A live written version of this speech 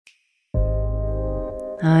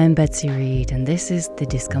I'm Betsy Reed, and this is The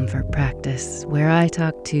Discomfort Practice, where I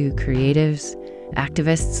talk to creatives,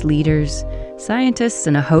 activists, leaders, scientists,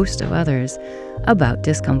 and a host of others about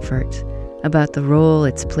discomfort, about the role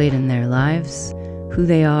it's played in their lives, who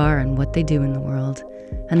they are and what they do in the world,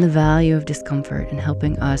 and the value of discomfort in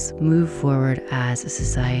helping us move forward as a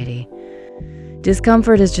society.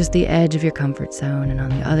 Discomfort is just the edge of your comfort zone, and on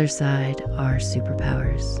the other side are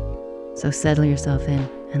superpowers. So settle yourself in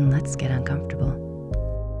and let's get uncomfortable.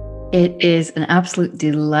 It is an absolute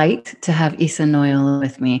delight to have Isa Noyola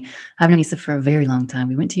with me. I've known Isa for a very long time.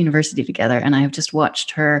 We went to university together, and I have just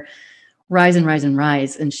watched her rise and rise and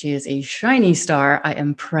rise, and she is a shiny star I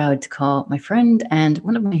am proud to call my friend and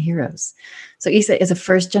one of my heroes. So Isa is a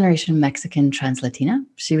first-generation Mexican trans Latina.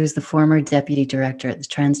 She was the former deputy director at the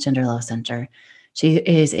Transgender Law Center. She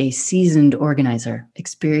is a seasoned organizer,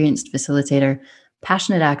 experienced facilitator,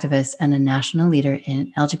 passionate activist, and a national leader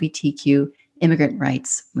in LGBTQ immigrant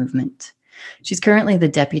rights movement. She's currently the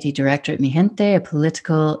deputy director at Mi Gente, a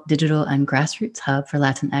political, digital, and grassroots hub for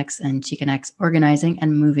Latinx and Chicanx organizing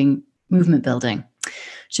and movement building.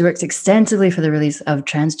 She works extensively for the release of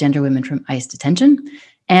transgender women from ICE detention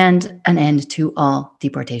and an end to all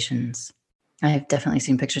deportations. I have definitely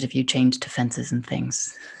seen pictures of you chained to fences and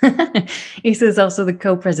things. Isa is also the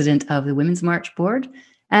co-president of the Women's March Board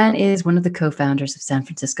and is one of the co-founders of San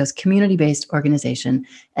Francisco's community-based organization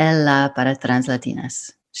Ella para Trans Latinas.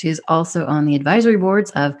 She is also on the advisory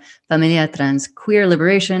boards of Familia Trans Queer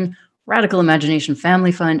Liberation, Radical Imagination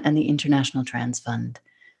Family Fund, and the International Trans Fund.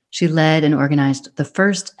 She led and organized the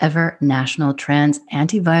first ever national trans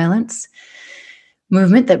anti-violence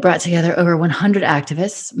movement that brought together over 100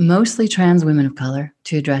 activists, mostly trans women of color,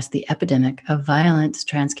 to address the epidemic of violence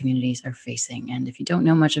trans communities are facing. And if you don't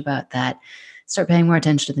know much about that, start paying more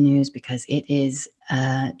attention to the news because it is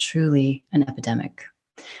truly an epidemic.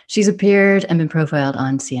 She's appeared and been profiled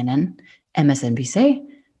on CNN, MSNBC,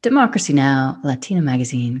 Democracy Now!, Latina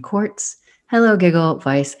Magazine, Quartz, Hello Giggle,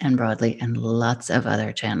 Vice, and Broadly, and lots of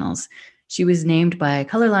other channels. She was named by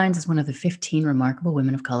Color Lines as one of the 15 remarkable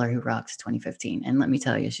women of color who rocked 2015. And let me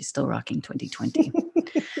tell you, she's still rocking 2020.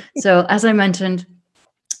 So as I mentioned,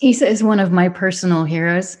 Isa is one of my personal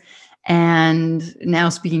heroes. And now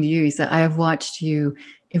speaking to you, Isa, I have watched you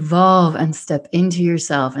evolve and step into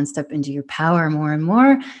yourself and step into your power more and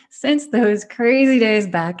more since those crazy days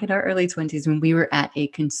back in our early 20s when we were at a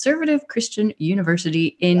conservative Christian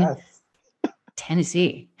university in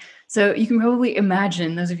Tennessee. So you can probably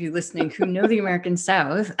imagine, those of you listening who know the American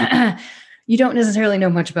South, you don't necessarily know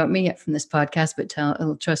much about me yet from this podcast, but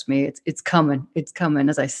trust me, it's coming. It's coming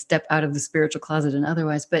as I step out of the spiritual closet and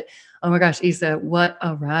otherwise. But oh my gosh, Isa, what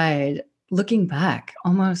a ride. Looking back,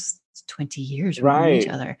 almost 20 years we knew each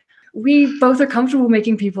other. We both are comfortable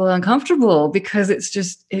making people uncomfortable because it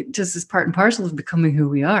just is part and parcel of becoming who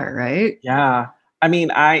we are, right? Yeah. I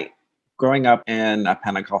mean, growing up in a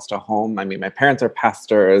Pentecostal home, I mean, my parents are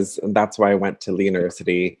pastors, and that's why I went to Lee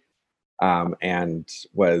University and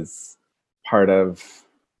was part of,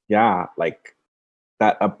 like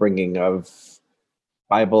that upbringing of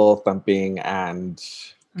Bible thumping and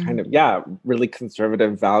kind of, really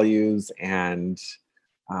conservative values, and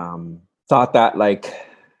thought that like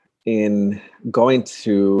in going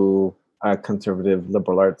to a conservative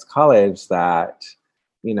liberal arts college that,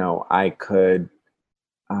 I could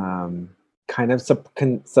kind of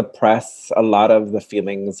suppress a lot of the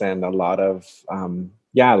feelings and a lot of,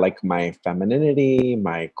 like my femininity,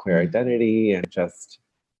 my queer identity, and just,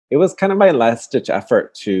 it was kind of my last ditch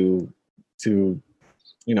effort to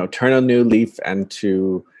turn a new leaf and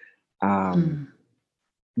to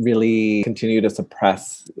really continue to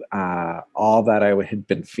suppress all that I had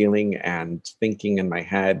been feeling and thinking in my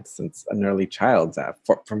head since an early child,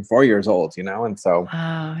 from 4 years old, and so.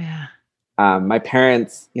 Oh, yeah. My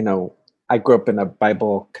parents, I grew up in a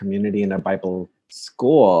Bible community in a Bible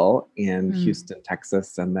school in Houston,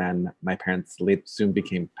 Texas. And then my parents soon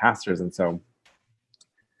became pastors. And so,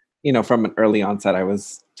 from an early onset, I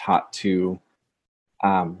was taught to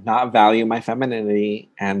not value my femininity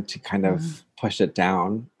and to kind of push it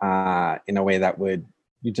down in a way that would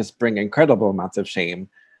just bring incredible amounts of shame.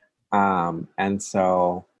 And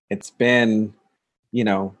so it's been,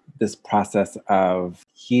 this process of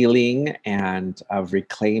healing and of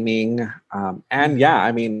reclaiming.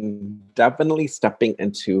 Definitely stepping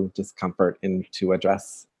into discomfort and to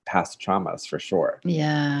address past traumas for sure.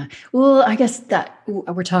 Yeah. Well, I guess that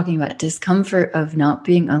we're talking about discomfort of not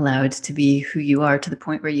being allowed to be who you are to the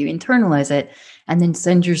point where you internalize it and then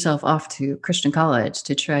send yourself off to Christian college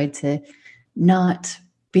to try to not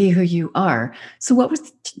be who you are. So what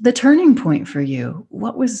was the turning point for you?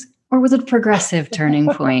 Or was it a progressive turning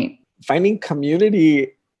point? finding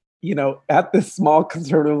community, at this small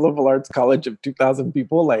conservative liberal arts college of 2,000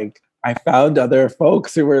 people, like I found other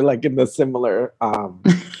folks who were like in the similar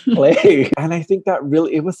play. And I think that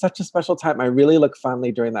really, it was such a special time. I really look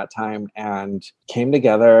fondly during that time and came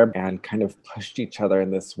together and kind of pushed each other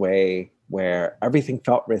in this way where everything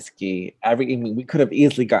felt risky. We could have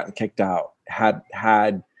easily gotten kicked out had,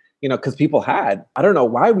 because people had, I don't know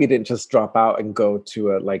why we didn't just drop out and go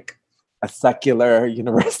to a secular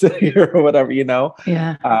university or whatever,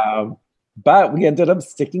 Yeah. But we ended up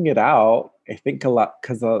sticking it out, I think a lot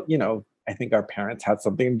because, I think our parents had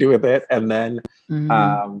something to do with it. And then,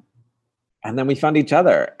 we found each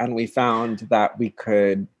other and we found that we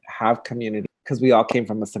could have community because we all came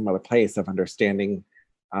from a similar place of understanding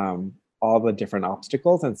all the different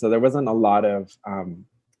obstacles. And so there wasn't a lot of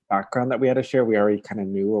background that we had to share. We already kind of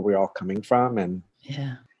knew where we were all coming from. And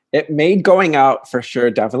it made going out for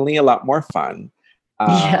sure definitely a lot more fun.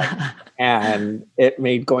 And it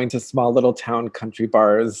made going to small little town country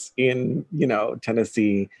bars in,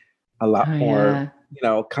 Tennessee a lot more,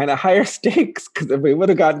 kind of higher stakes. Because if we would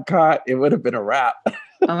have gotten caught, it would have been a wrap.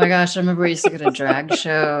 Oh my gosh, I remember we used to go to drag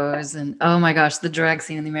shows, and oh my gosh, the drag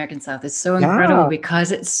scene in the American South is so incredible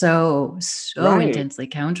because it's so intensely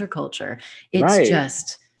counterculture. It's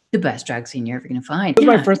just the best drag scene you're ever going to find. It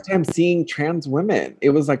was my first time seeing trans women. It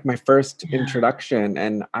was like my first introduction,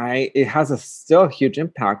 and it has a still huge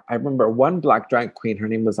impact. I remember one Black drag queen, her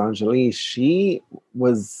name was Anjali. She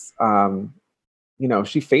was,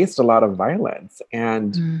 she faced a lot of violence,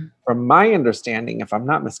 and from my understanding, if I'm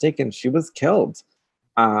not mistaken, she was killed.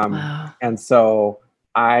 And so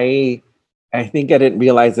I think I didn't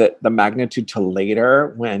realize it, the magnitude till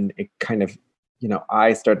later when it kind of,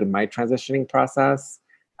 I started my transitioning process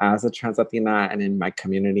as a trans Latina and in my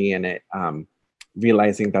community, and it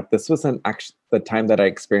realizing that this wasn't actually the time that I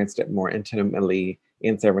experienced it more intimately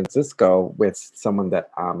in San Francisco with someone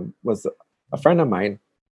that was a friend of mine.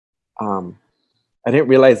 I didn't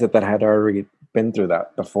realize that I had already been through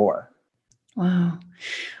that before. Wow.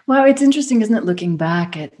 It's interesting, isn't it, looking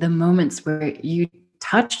back at the moments where you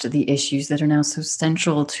touched the issues that are now so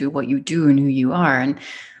central to what you do and who you are, and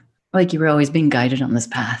like you were always being guided on this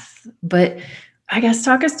path. But I guess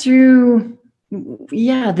talk us through,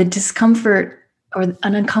 the discomfort or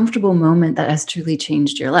an uncomfortable moment that has truly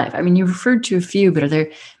changed your life. I mean, you referred to a few, but are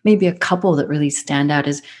there maybe a couple that really stand out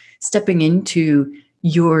as stepping into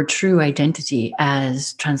your true identity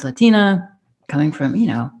as trans Latina, coming from,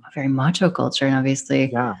 a very macho culture and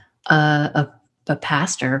obviously a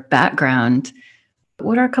pastor background?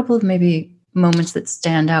 What are a couple of maybe moments that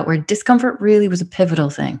stand out where discomfort really was a pivotal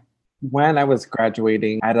thing? When I was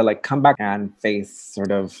graduating, I had to come back and face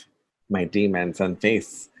sort of my demons and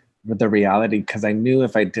face the reality, because I knew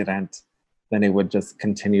if I didn't, then it would just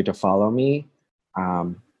continue to follow me.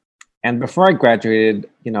 And before I graduated,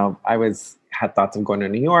 I had thoughts of going to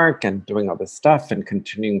New York and doing all this stuff and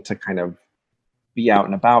continuing to kind of be out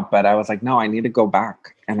and about. But I was like, no, I need to go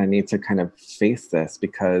back and I need to kind of face this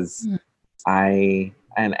because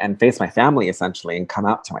and face my family essentially and come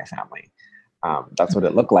out to my family. That's what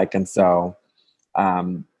it looked like. And so,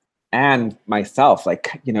 and myself,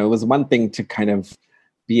 it was one thing to kind of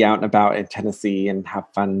be out and about in Tennessee and have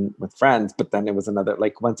fun with friends, but then it was another,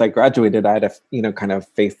 once I graduated, I had to, kind of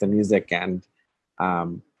face the music, and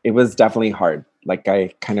it was definitely hard.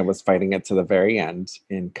 I kind of was fighting it to the very end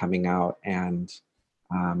in coming out, and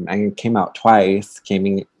I came out twice,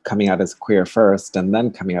 coming out as queer first and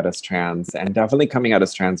then coming out as trans, and definitely coming out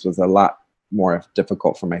as trans was a lot more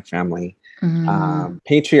difficult for my family.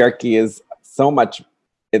 Patriarchy is so much,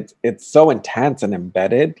 it's so intense and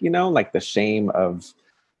embedded, the shame of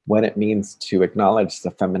what it means to acknowledge the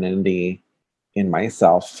femininity in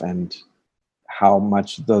myself and how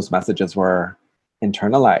much those messages were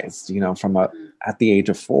internalized, from at the age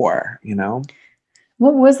of 4,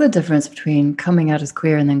 What was the difference between coming out as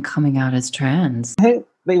queer and then coming out as trans? I think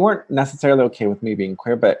they weren't necessarily okay with me being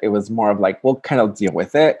queer, but it was more of we'll kind of deal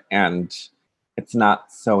with it, and it's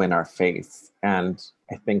not so in our face. And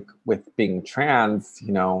I think with being trans,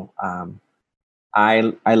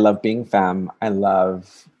 I love being femme. I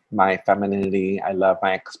love my femininity. I love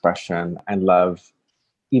my expression. I love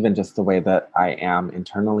even just the way that I am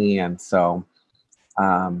internally. And so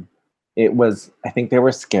I think they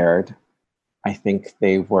were scared. I think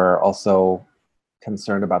they were also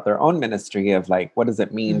concerned about their own ministry of what does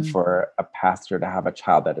it mean for a pastor to have a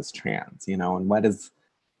child that is trans, and what is,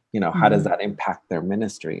 how does that impact their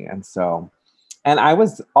ministry? And so, and I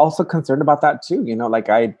was also concerned about that too,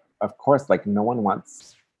 of course, no one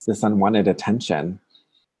wants this unwanted attention.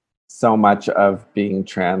 So much of being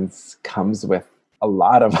trans comes with a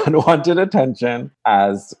lot of unwanted attention,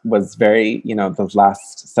 as was very, the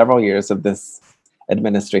last several years of this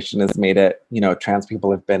administration has made it, trans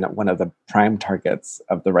people have been one of the prime targets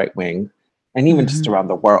of the right wing, and even just around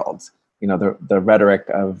the world. The rhetoric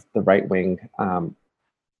of the right wing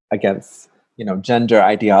against, gender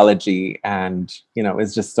ideology and,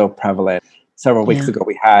 is just so prevalent. Several weeks ago,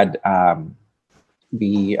 we had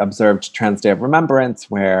the observed Trans Day of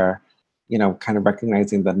Remembrance, where, kind of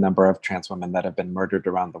recognizing the number of trans women that have been murdered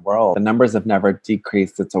around the world. The numbers have never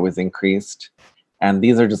decreased, it's always increased. And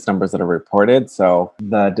these are just numbers that are reported. So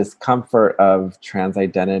the discomfort of trans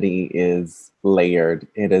identity is layered.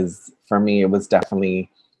 It is, for me, it was definitely,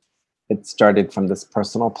 it started from this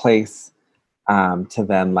personal place to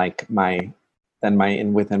then like within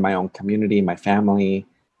my own community, my family,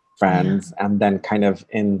 friends, and then kind of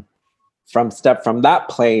from that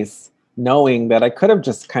place, knowing that I could have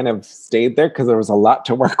just kind of stayed there because there was a lot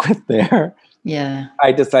to work with there. Yeah.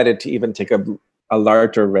 I decided to even take a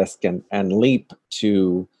larger risk and leap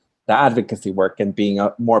to the advocacy work and being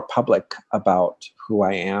more public about who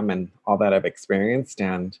I am and all that I've experienced.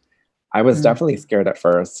 And I was definitely scared at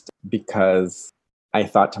first because I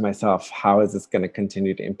thought to myself, how is this going to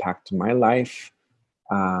continue to impact my life,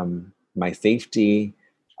 my safety,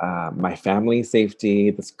 my family's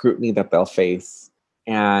safety, the scrutiny that they'll face.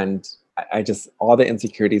 And I just, all the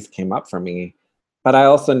insecurities came up for me. But I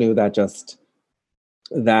also knew that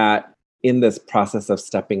in this process of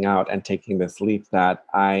stepping out and taking this leap, that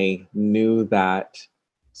I knew that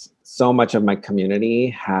so much of my community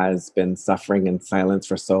has been suffering in silence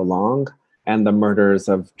for so long. And the murders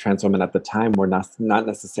of trans women at the time were not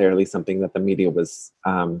necessarily something that the media was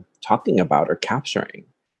talking about or capturing.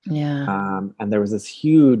 Yeah. And there was this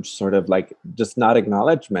huge sort of like just not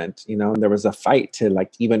acknowledgement, and there was a fight to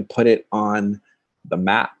like even put it on the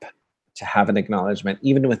map, to have an acknowledgement,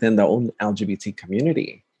 even within the own LGBT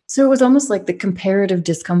community. So it was almost like the comparative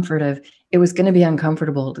discomfort of, it was going to be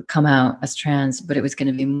uncomfortable to come out as trans, but it was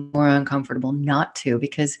going to be more uncomfortable not to,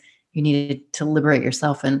 because you needed to liberate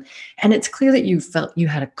yourself. And it's clear that you felt you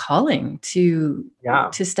had a calling to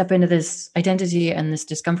step into this identity and this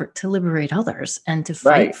discomfort to liberate others and to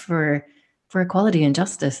fight for equality and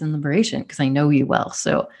justice and liberation, because I know you well,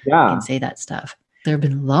 so I can say that stuff. There have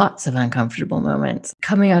been lots of uncomfortable moments.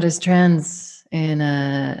 Coming out as trans in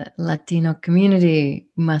a Latino community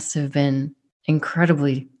must have been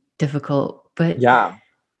incredibly difficult. But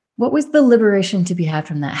what was the liberation to be had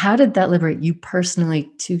from that? How did that liberate you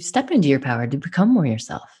personally to step into your power, to become more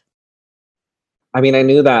yourself? I mean, I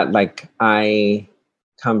knew that like I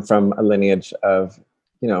come from a lineage of,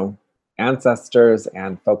 ancestors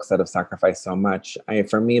and folks that have sacrificed so much.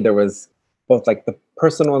 For me, there was both like the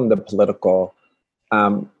personal and the political.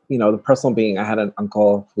 The personal being, I had an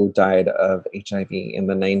uncle who died of HIV in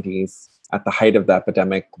the 90s at the height of the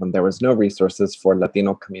epidemic, when there was no resources for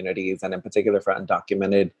Latino communities, and in particular for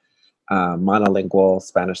undocumented monolingual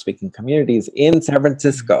Spanish-speaking communities in San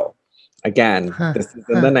Francisco. Again, this is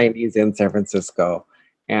in the 90s in San Francisco.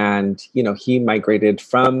 And, he migrated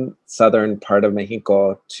from southern part of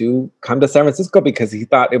Mexico to come to San Francisco because he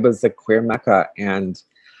thought it was a queer mecca, and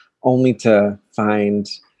only to find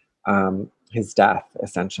his death,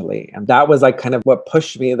 essentially. And that was like kind of what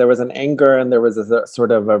pushed me. There was an anger and there was a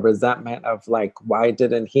sort of a resentment of like, why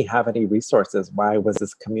didn't he have any resources? Why was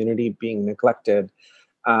this community being neglected?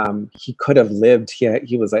 He could have lived.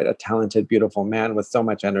 He was like a talented, beautiful man with so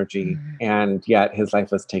much energy, and yet his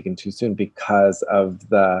life was taken too soon because of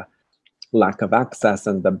the lack of access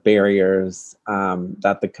and the barriers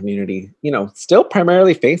that the community, still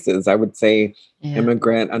primarily faces. I would say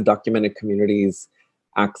immigrant, undocumented communities,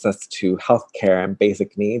 access to healthcare and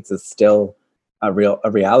basic needs is still a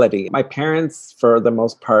reality. My parents, for the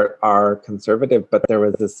most part, are conservative, but there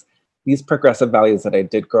was these progressive values that I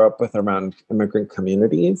did grow up with around immigrant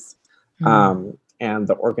communities, and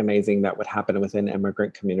the organizing that would happen within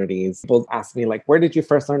immigrant communiys. People ask me like, where did you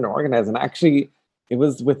first learn to organize? And actually, it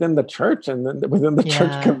was within the church and then within the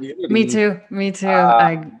church community. Me too.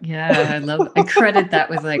 I credit that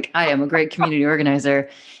with like, I am a great community organizer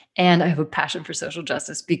and I have a passion for social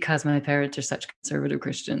justice because my parents are such conservative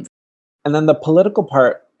Christians. And then the political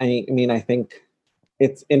part, I mean, I think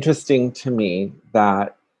it's interesting to me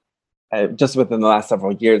that just within the last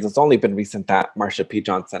several years, it's only been recent that Marsha P.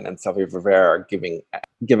 Johnson and Sylvia Rivera are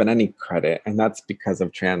given any credit. And that's because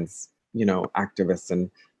of trans, activists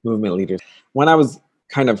and movement leaders. When I was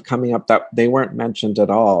kind of coming up, that they weren't mentioned at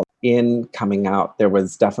all. In coming out, there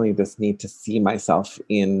was definitely this need to see myself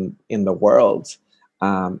in the world,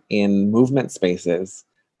 in movement spaces.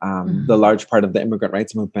 The large part of the immigrant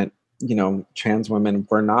rights movement, trans women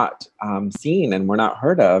were not seen and were not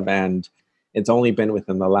heard of. And It's only been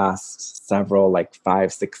within the last several, like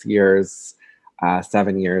 5, 6 years,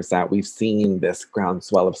 7 years, that we've seen this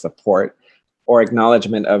groundswell of support or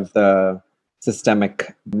acknowledgement of the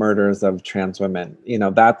systemic murders of trans women.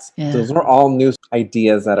 Those are all new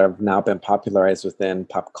ideas that have now been popularized within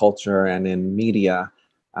pop culture and in media.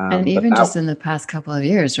 And even just in the past couple of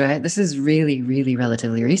years, right? This is really, really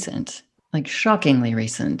relatively recent, like shockingly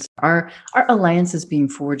recent. Are alliances being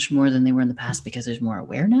forged more than they were in the past because there's more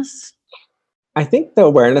awareness? I think the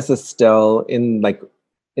awareness is still in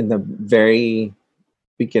the very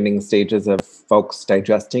beginning stages of folks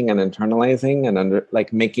digesting and internalizing and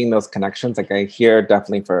making those connections. Like I hear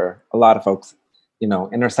definitely for a lot of folks,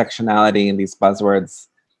 intersectionality and these buzzwords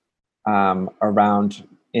around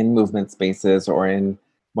in movement spaces or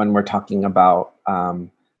when we're talking about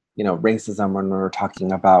racism, when we're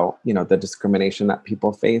talking about the discrimination that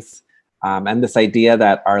people face, and this idea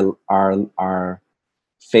that our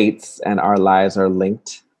fates and our lives are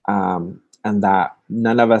linked, and that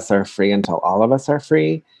none of us are free until all of us are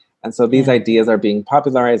free. And so these ideas are being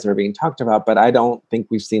popularized or being talked about, but I don't think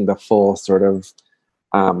we've seen the full sort of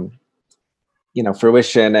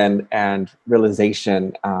fruition and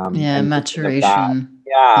realization. And maturation.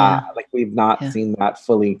 Like we've not seen that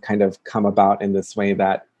fully kind of come about in this way.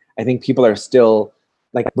 That I think people are still,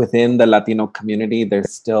 like, within the Latino community,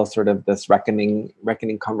 there's still sort of this reckoning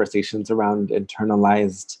conversations around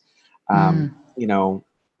internalized,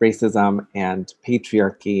 racism and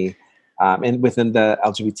patriarchy. And within the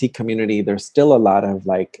LGBT community, there's still a lot of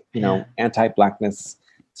anti-Blackness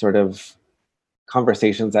sort of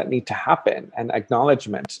conversations that need to happen and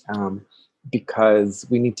acknowledgement, because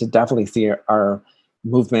we need to definitely see our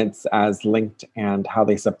movements as linked and how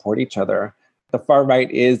they support each other. The far right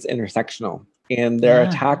is intersectional in their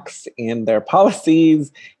attacks, in their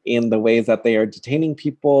policies, in the ways that they are detaining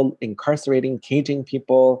people, incarcerating, caging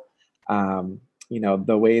people,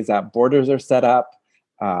 the ways that borders are set up,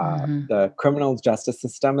 the criminal justice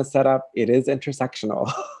system is set up. It is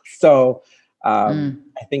intersectional. So I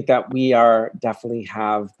think that we are definitely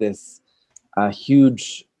have this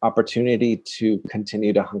huge opportunity to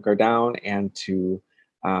continue to hunker down and to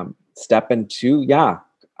step into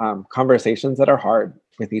conversations that are hard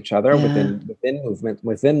with each other within movement,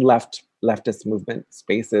 within leftist movement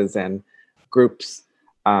spaces and groups,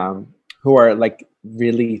 who are like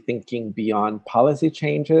really thinking beyond policy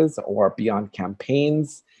changes or beyond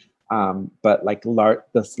campaigns, but like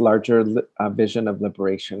this larger vision of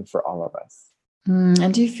liberation for all of us.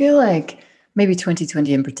 And do you feel like maybe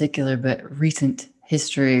 2020 in particular, but recent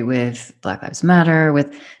history with Black Lives Matter,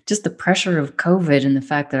 with just the pressure of COVID and the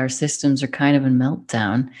fact that our systems are kind of in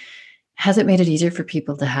meltdown, has it made it easier for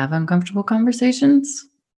people to have uncomfortable conversations?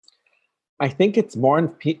 I think it's more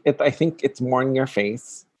in your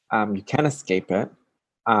face. You can't escape it.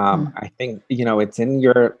 I think it's in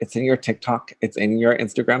your TikTok, it's in your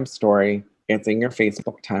Instagram story, it's in your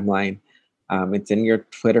Facebook timeline, it's in your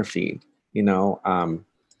Twitter feed.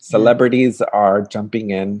 Celebrities are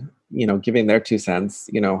jumping in, giving their 2 cents.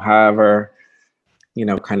 However,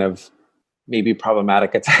 kind of maybe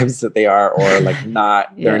problematic at times that they are, or like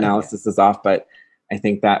not their analysis is off. But I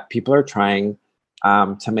think that people are trying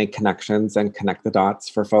to make connections and connect the dots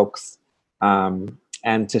for folks,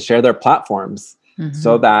 and to share their platforms,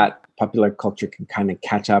 so that popular culture can kind of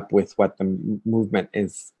catch up with what the movement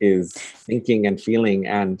is thinking and feeling.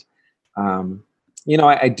 And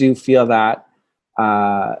I do feel that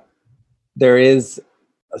there is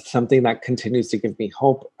something that continues to give me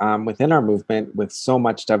hope within our movement with so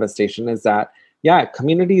much devastation, is that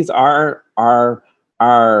communities are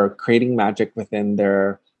creating magic within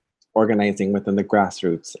their organizing, within the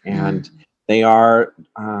grassroots, and they are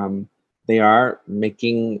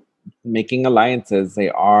making alliances. They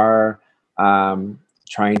are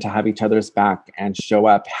trying to have each other's back and show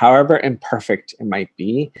up, however imperfect it might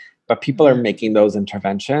be. But people are making those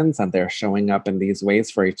interventions, and they're showing up in these ways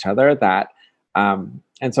for each other. That,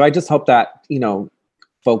 and so I just hope that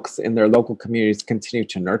folks in their local communities continue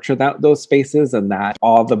to nurture those spaces, and that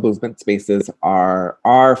all the movement spaces are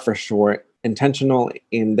for sure intentional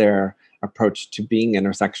in their approach to being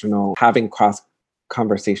intersectional, having cross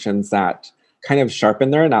conversations that kind of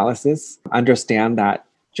sharpen their analysis, understand that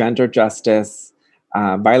gender justice,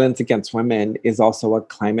 violence against women is also a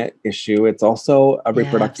climate issue. It's also a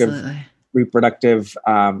reproductive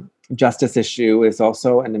justice issue, is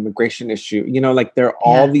also an immigration issue. There are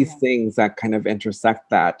all these things that kind of intersect,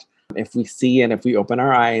 that if we see and if we open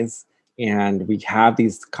our eyes and we have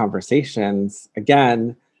these conversations,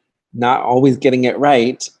 again, not always getting it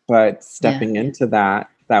right, but stepping into that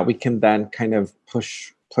we can then kind of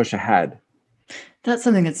push ahead. That's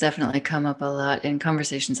something that's definitely come up a lot in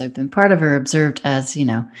conversations I've been part of or observed as,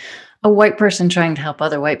 a white person trying to help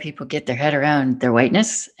other white people get their head around their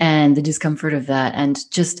whiteness and the discomfort of that. And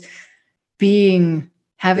just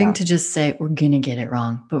having Yeah. to just say, we're going to get it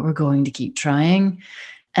wrong, but we're going to keep trying.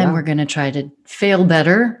 And Yeah. we're going to try to fail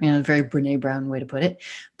better, a very Brene Brown way to put it.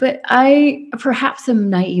 But perhaps am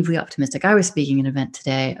naively optimistic. I was speaking at an event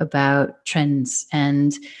today about trends,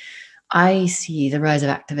 and I see the rise of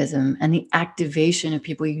activism and the activation of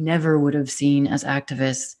people you never would have seen as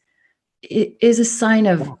activists. It is a sign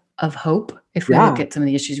Yeah. of hope if we look Yeah. at some of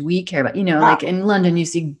the issues we care about. Yeah. Like in London, you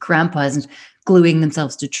see grandpas gluing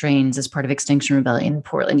themselves to trains as part of Extinction Rebellion. In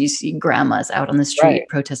Portland, you see grandmas out on the Right. street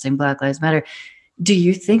protesting Black Lives Matter. Do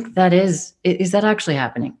you think that is that actually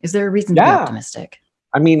happening? Is there a reason to be Yeah. optimistic?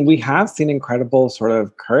 I mean, we have seen incredible sort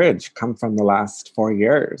of courage come from the last 4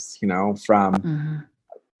 years, Mhm.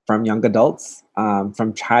 from young adults,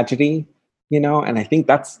 from tragedy, and I think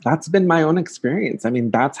that's been my own experience. I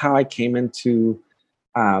mean, that's how I came into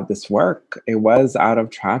this work. It was out of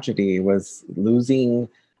tragedy. It was losing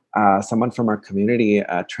someone from our community,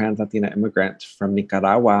 a trans Latina immigrant from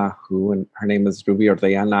Nicaragua, and her name is Ruby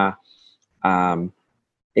Orellana. Um,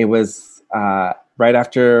 it was right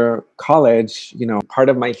after college. Part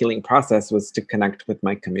of my healing process was to connect with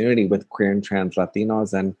my community, with queer and trans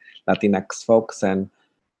Latinos and Latinx folks. And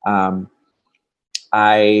um,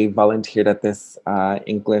 I volunteered at this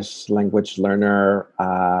English language learner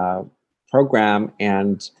program,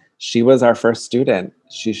 and she was our first student.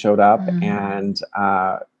 She showed up and,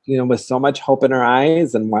 with so much hope in her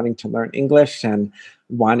eyes and wanting to learn English and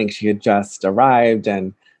she had just arrived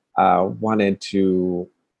and wanted to,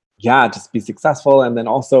 yeah, just be successful and then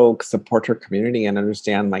also support her community and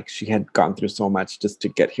understand like she had gone through so much just to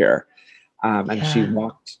get here. And she Yeah.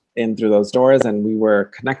 walked in through those doors and we were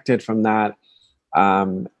connected from that.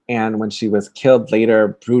 And when she was killed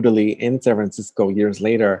later, brutally in San Francisco years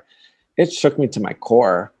later, it shook me to my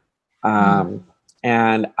core.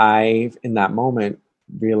 And I, in that moment,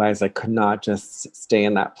 realized I could not just stay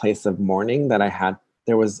in that place of mourning. That I had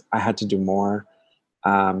to do more.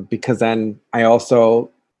 Because then I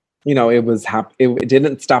also, it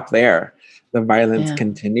didn't stop there. The violence Yeah.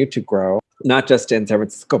 continued to grow, not just in San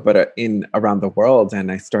Francisco, but in around the world.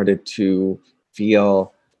 And I started to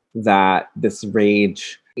feel that this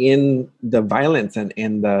rage in the violence and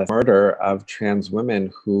in the murder of trans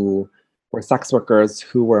women who were sex workers,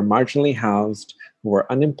 who were marginally housed, who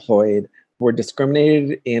were unemployed, who were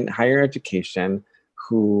discriminated in higher education,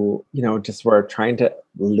 who, just were trying to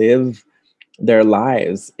live their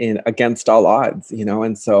lives in against all odds,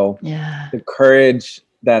 and so Yeah. the courage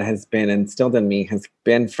that has been instilled in me has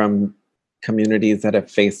been from communities that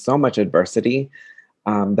have faced so much adversity,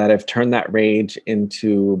 that have turned that rage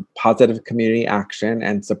into positive community action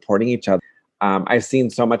and supporting each other. I've seen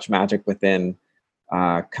so much magic within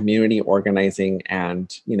community organizing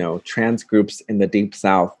and trans groups in the Deep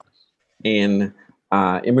South, in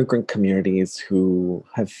immigrant communities who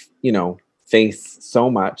have faced so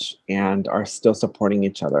much and are still supporting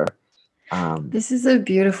each other. This is a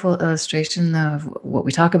beautiful illustration of what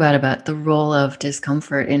we talk about the role of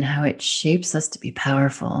discomfort and how it shapes us to be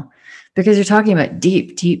powerful. Because you're talking about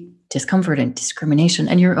deep, deep discomfort and discrimination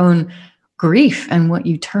and your own grief and what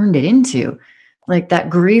you turned it into. Like that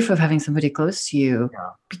grief of having somebody close to you Yeah.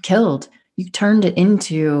 be killed, you turned it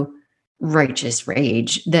into righteous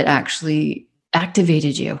rage that actually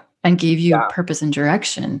activated you and gave you Yeah. purpose and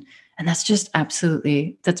direction. And that's just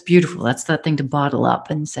that's beautiful. That's that thing to bottle up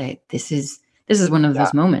and say, this is one of Yeah.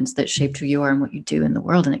 those moments that shaped who you are and what you do in the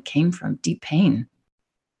world, and it came from deep pain.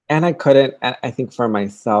 And I think for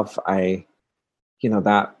myself,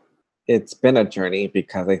 that it's been a journey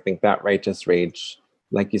because I think that righteous rage,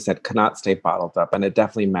 like you said, cannot stay bottled up. And it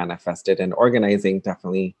definitely manifested, and organizing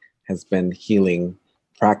definitely has been healing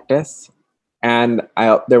practice. And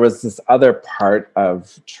there was this other part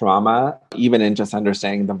of trauma, even in just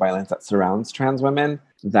understanding the violence that surrounds trans women,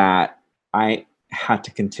 that I had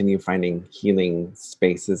to continue finding healing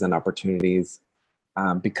spaces and opportunities,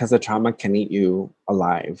 because the trauma can eat you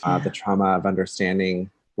alive. The Yeah. trauma of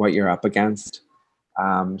understanding what you're up against.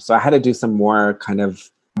 So I had to do some more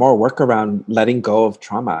work around letting go of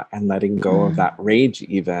trauma and letting go of that rage,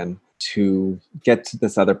 even to get to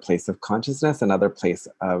this other place of consciousness, another place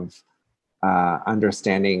of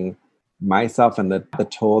understanding myself and the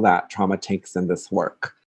toll that trauma takes in this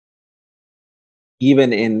work.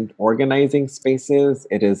 Even in organizing spaces,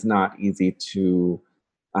 it is not easy to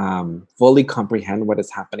fully comprehend what is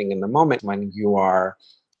happening in the moment when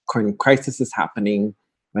crisis is happening,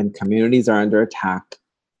 when communities are under attack,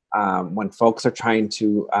 when folks are trying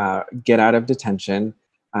to get out of detention,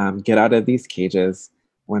 get out of these cages,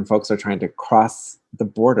 when folks are trying to cross the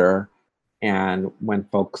border, and when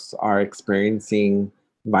folks are experiencing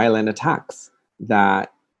violent attacks,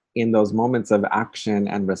 that in those moments of action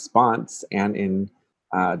and response, and in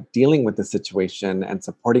dealing with the situation and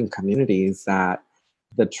supporting communities, that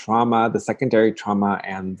the trauma, the secondary trauma,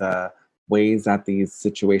 and the ways that these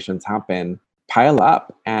situations happen pile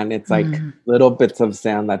up. And it's like Mm. little bits of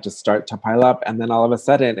sand that just start to pile up. And then all of a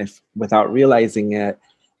sudden, if without realizing it,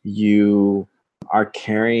 you are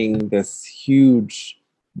carrying this huge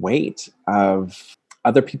weight of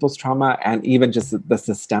other people's trauma, and even just the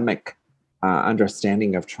systemic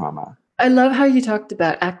understanding of trauma. I love how you talked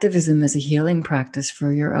about activism as a healing practice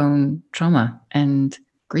for your own trauma and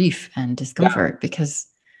grief and Yeah. discomfort, because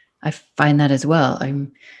I find that as well.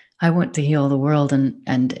 I want to heal the world,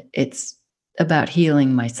 and it's about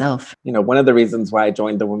healing myself. You know, one of the reasons why I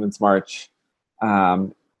joined the Women's March,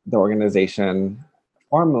 the organization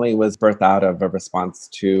formally was birthed out of a response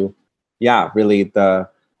to, yeah, really the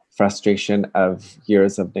frustration of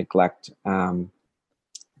years of neglect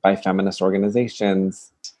by feminist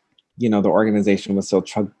organizations. You know, the organization was still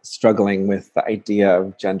struggling with the idea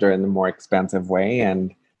of gender in a more expansive way,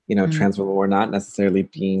 and you know, Mm. trans women were not necessarily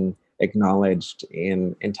being acknowledged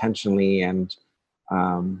in intentionally, and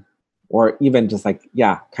um, or even just like,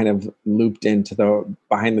 yeah, kind of looped into the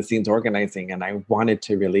behind the scenes organizing. And I wanted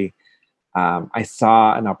to really, I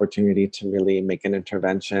saw an opportunity to really make an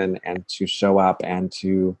intervention and to show up and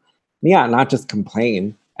to, yeah, not just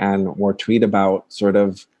complain and or tweet about sort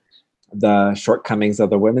of the shortcomings of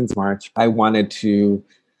the Women's March. I wanted to,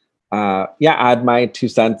 yeah, add my 2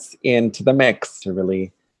 cents into the mix to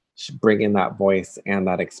really bring in that voice and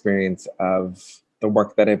that experience of the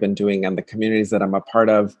work that I've been doing and the communities that I'm a part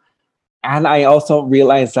of. And I also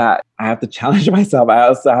realize that I have to challenge myself. I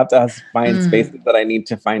also have to find Mm. spaces that I need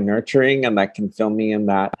to find nurturing and that can fill me and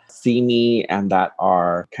that see me, and that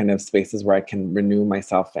are kind of spaces where I can renew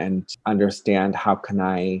myself and understand how can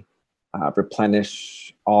I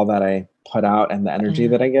replenish all that I put out and the energy Yeah.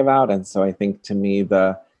 that I give out. And so I think to me,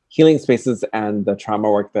 the healing spaces and the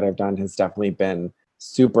trauma work that I've done has definitely been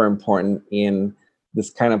super important in this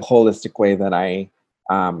kind of holistic way that Mhm.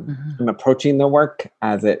 I'm approaching the work,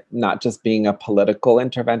 as it not just being a political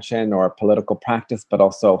intervention or a political practice, but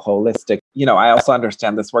also holistic. You know, I also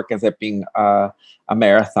understand this work as it being a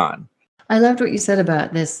marathon. I loved what you said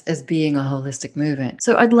about this as being a holistic movement.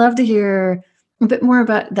 So I'd love to hear a bit more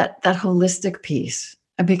about that holistic piece,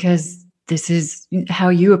 because this is how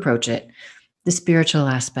you approach it, the spiritual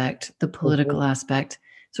aspect, the political Mhm. aspect.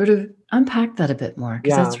 Sort of unpack that a bit more,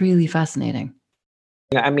 because Yeah. that's really fascinating.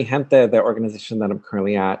 Yeah, at Mi Gente, the organization that I'm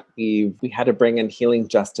currently at, we had to bring in healing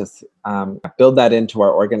justice, build that into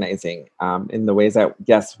our organizing in the ways that,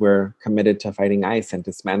 yes, we're committed to fighting ICE and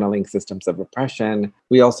dismantling systems of oppression.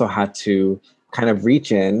 We also had to kind of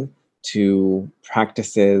reach in to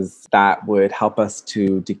practices that would help us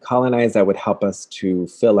to decolonize, that would help us to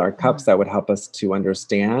fill our cups, Mm. that would help us to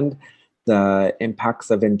understand the impacts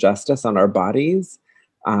of injustice on our bodies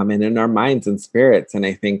and in our minds and spirits. And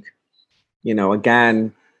I think, you know,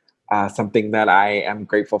 again, something that I am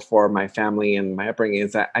grateful for my family and my upbringing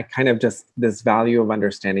is that I kind of just this value of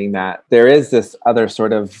understanding that there is this other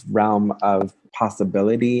sort of realm of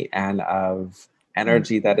possibility and of Mm.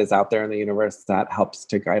 energy that is out there in the universe that helps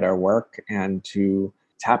to guide our work, and to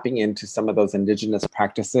tapping into some of those indigenous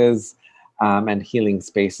practices and healing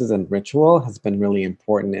spaces and ritual has been really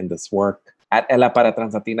important in this work. At Ela para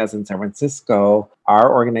Translatinas in San Francisco, our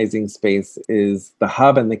organizing space is the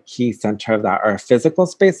hub and the key center of that. Our physical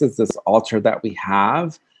space is this altar that we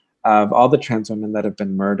have of all the trans women that have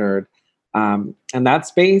been murdered. And that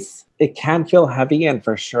space, it can feel heavy, and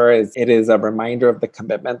for sure it is a reminder of the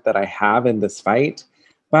commitment that I have in this fight.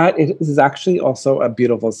 But it is actually also a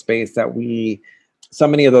beautiful space that so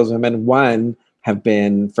many of those women, one, have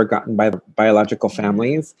been forgotten by the biological Yeah.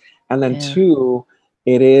 families, and then Yeah. two,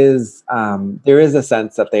 it is there is a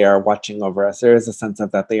sense that they are watching over us. There is a sense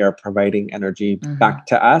of that they are providing energy Mhm. back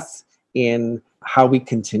to us in how we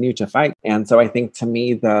continue to fight. And so I think to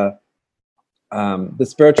me, the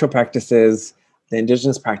spiritual practices, the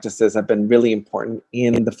indigenous practices have been really important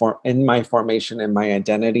in in my formation, in my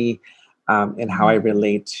identity, in how I Mhm.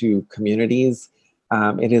 relate to communities.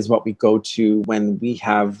 It is what we go to when we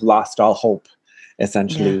have lost all hope, Yeah.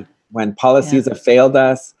 essentially. When Yeah. policies have failed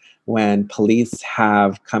us, when police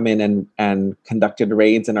have come in and conducted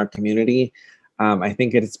raids in our community, I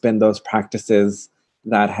think it's been those practices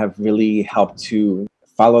that have really helped to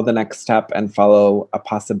follow the next step and follow a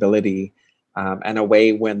possibility and a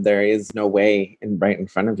way when there is no way right in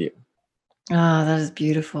front of you. Oh, that is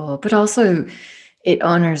beautiful. But also, it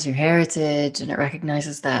honors your heritage and it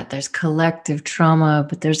recognizes that there's collective trauma,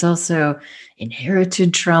 but there's also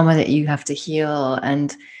inherited trauma that you have to heal.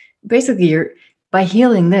 And basically, by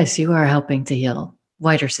healing this, you are helping to heal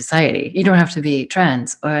wider society. You don't have to be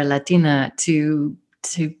trans or Latina to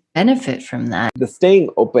benefit from that. The staying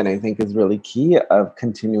open, I think, is really key of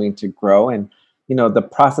continuing to grow. And, the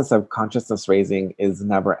process of consciousness raising is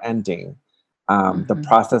never ending. The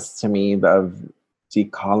process to me of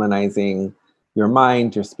decolonizing your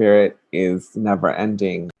mind, your spirit is never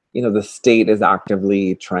ending. The state is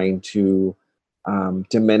actively trying to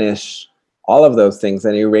diminish all of those things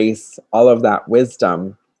and erase all of that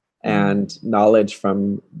wisdom and knowledge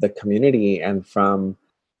from the community and from,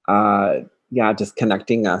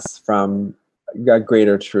 disconnecting us from a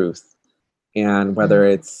greater truth. And whether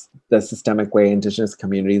it's the systemic way Indigenous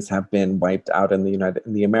communities have been wiped out in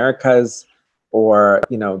the Americas, or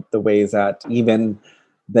the ways that even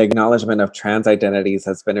the acknowledgement of trans identities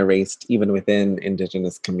has been erased even within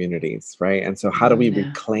Indigenous communities, right? And so, how do we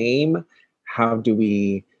reclaim? How do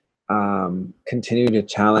we continue to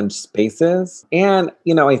challenge spaces? And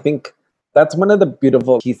I think that's one of the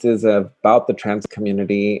beautiful pieces about the trans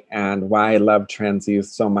community and why I love trans youth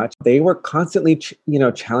so much. They were constantly,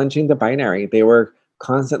 challenging the binary. They were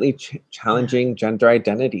constantly challenging gender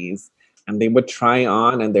identities, and they would try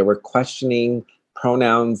on and they were questioning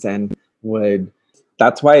pronouns and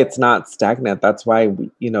that's why it's not stagnant. That's why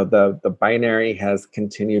the binary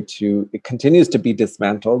continues to be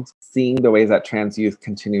dismantled. Seeing the ways that trans youth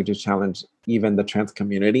continue to challenge even the trans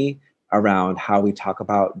community around how we talk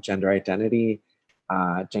about gender identity,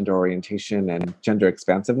 gender orientation, and gender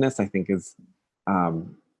expansiveness, I think is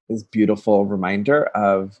beautiful reminder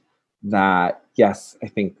of that. Yes, I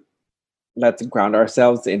think let's ground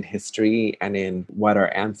ourselves in history and in what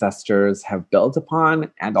our ancestors have built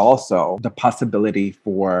upon, and also the possibility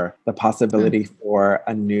for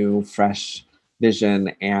a new, fresh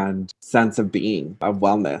vision and sense of being, of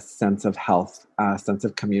wellness, sense of health, sense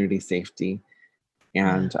of community safety.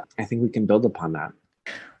 And I think we can build upon that.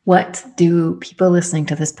 What do people listening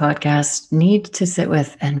to this podcast need to sit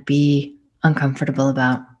with and be uncomfortable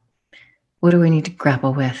about? What do we need to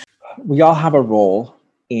grapple with? We all have a role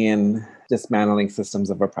in dismantling systems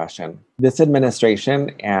of oppression. This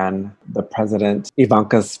administration and the president,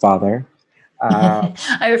 Ivanka's father.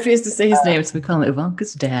 I refuse to say his name, so we call him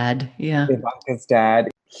Ivanka's dad. Yeah. Ivanka's dad.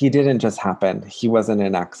 He didn't just happen. He wasn't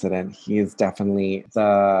an accident. He is definitely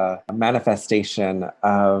the manifestation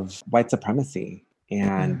of white supremacy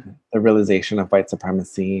and the realization of white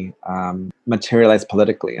supremacy materialized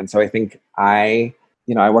politically. And so I think I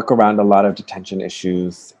work around a lot of detention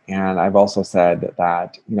issues, and I've also said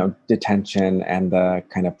that, detention and the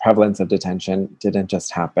kind of prevalence of detention didn't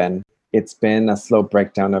just happen. It's been a slow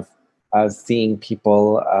breakdown of seeing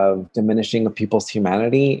people, of diminishing of people's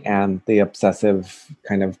humanity and the obsessive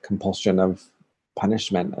kind of compulsion of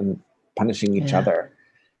punishment and punishing each other.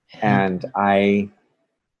 And I,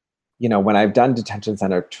 when I've done detention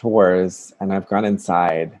center tours and I've gone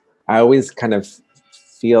inside, I always kind of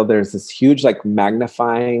feel there's this huge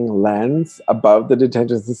magnifying lens above the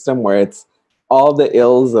detention system where it's all the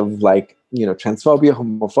ills of transphobia,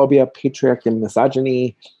 homophobia, patriarchy,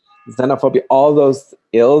 misogyny, xenophobia, all those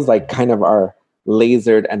ills kind of are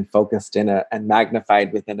lasered and focused and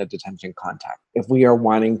magnified within a detention context. If we are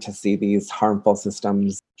wanting to see these harmful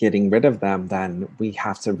systems, getting rid of them, then we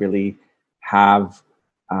have to really have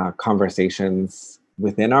conversations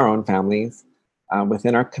within our own families,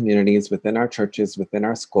 within our communities, within our churches, within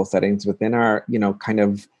our school settings, within our, kind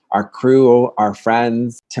of our crew, our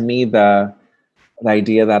friends. To me, the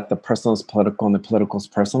idea that the personal is political and the political is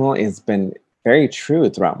personal has been very true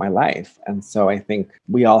throughout my life. And so I think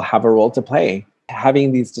we all have a role to play.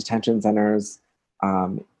 Having these detention centers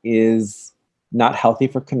is not healthy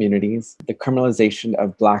for communities. The criminalization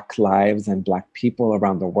of Black lives and Black people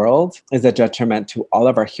around the world is a detriment to all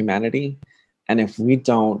of our humanity. And if we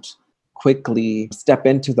don't quickly step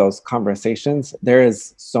into those conversations, there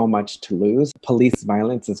is so much to lose. Police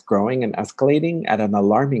violence is growing and escalating at an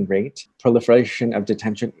alarming rate. Proliferation of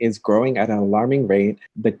detention is growing at an alarming rate.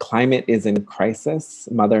 The climate is in crisis.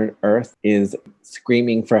 Mother Earth is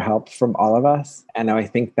screaming for help from all of us. And I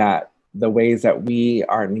think that the ways that we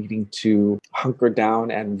are needing to hunker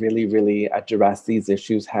down and really, really address these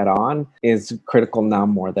issues head on is critical now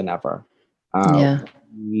more than ever.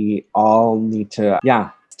 We all need to,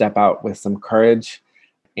 step out with some courage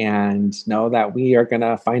and know that we are going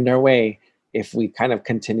to find our way if we kind of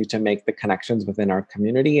continue to make the connections within our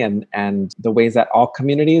community and the ways that all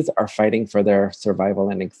communities are fighting for their survival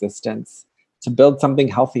and existence to build something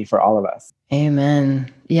healthy for all of us.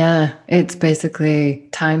 Amen. Yeah, it's basically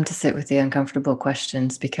time to sit with the uncomfortable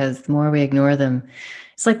questions, because the more we ignore them,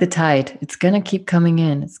 it's like the tide. It's going to keep coming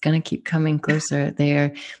in. It's going to keep coming closer. They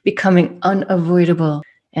are becoming unavoidable.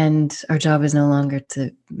 And our job is no longer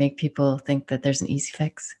to make people think that there's an easy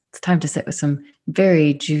fix. It's time to sit with some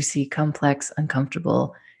very juicy, complex,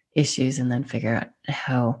 uncomfortable issues and then figure out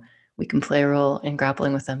how we can play a role in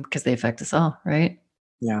grappling with them, because they affect us all, right?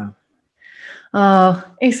 Yeah. Oh,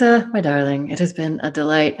 Asa, my darling, it has been a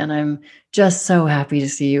delight, and I'm just so happy to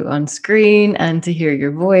see you on screen and to hear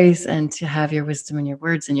your voice and to have your wisdom and your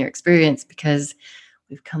words and your experience, because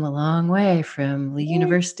we've come a long way from Lee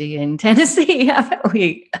University in Tennessee, haven't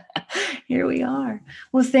we? Here we are.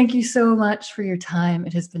 Well, thank you so much for your time.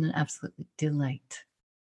 It has been an absolute delight.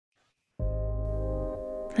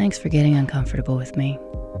 Thanks for getting uncomfortable with me.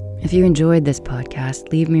 If you enjoyed this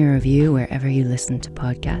podcast, leave me a review wherever you listen to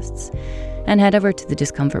podcasts, and head over to the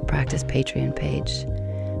Discomfort Practice Patreon page.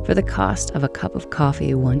 For the cost of a cup of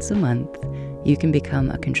coffee once a month, you can become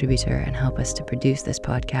a contributor and help us to produce this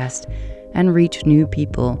podcast and reach new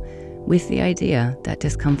people with the idea that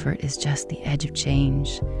discomfort is just the edge of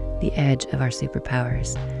change, the edge of our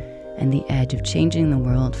superpowers, and the edge of changing the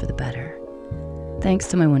world for the better. Thanks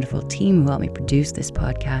to my wonderful team who helped me produce this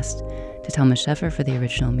podcast, to Thomas Sheffer for the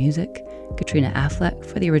original music, Katrina Affleck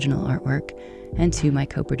for the original artwork, and to my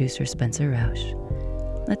co-producer Spencer Rausch.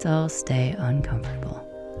 Let's all stay uncomfortable.